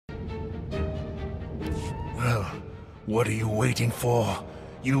Well, what are you waiting for?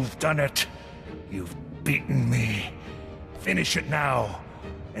 You've done it. You've beaten me. Finish it now,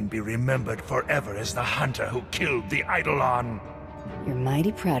 and be remembered forever as the hunter who killed the Eidolon. You're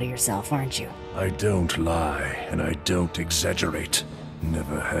mighty proud of yourself, aren't you? I don't lie, and I don't exaggerate.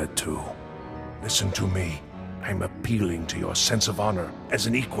 Never had to. Listen to me. I'm appealing to your sense of honor as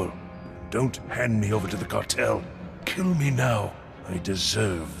an equal. Don't hand me over to the cartel. Kill me now. I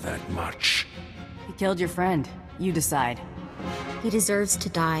deserve that much. He killed your friend. You decide. He deserves to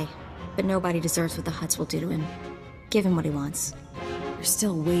die, but nobody deserves what the Hutts will do to him. Give him what he wants. You're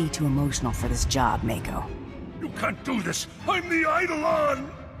still way too emotional for this job, Mako. You can't do this! I'm the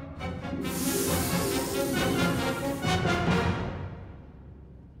Eidolon!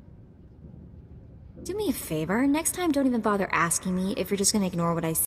 Do me a favor, next time don't even bother asking me if you're just gonna ignore what I say.